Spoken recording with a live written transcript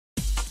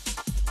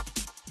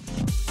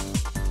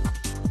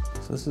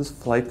So this is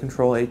Flight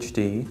Control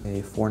HD,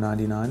 a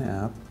 $4.99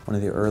 app, one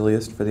of the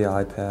earliest for the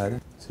iPad.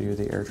 So you're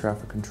the air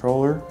traffic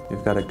controller.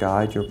 You've got to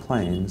guide your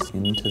planes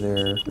into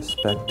their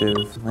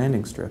respective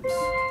landing strips.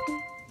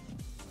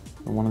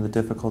 And one of the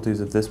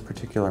difficulties of this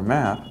particular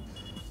map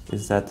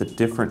is that the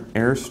different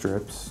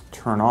airstrips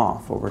turn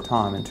off over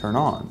time and turn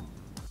on.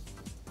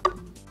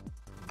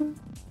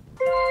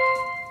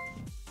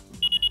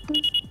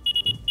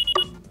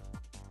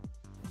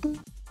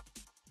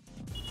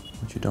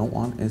 What you don't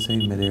want is a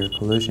mid-air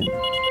collision.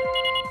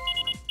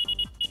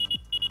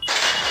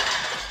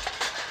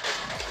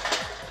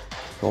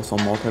 There's also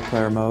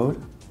multiplayer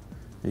mode.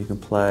 You can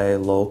play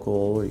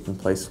local, or you can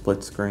play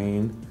split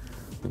screen,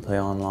 you can play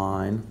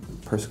online.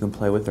 A person can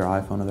play with their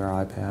iPhone or their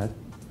iPad.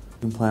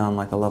 You can play on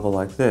like a level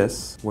like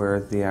this, where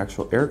the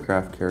actual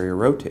aircraft carrier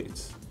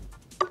rotates.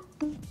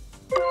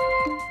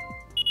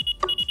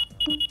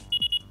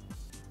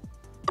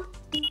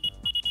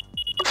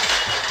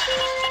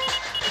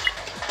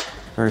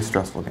 Very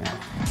stressful game.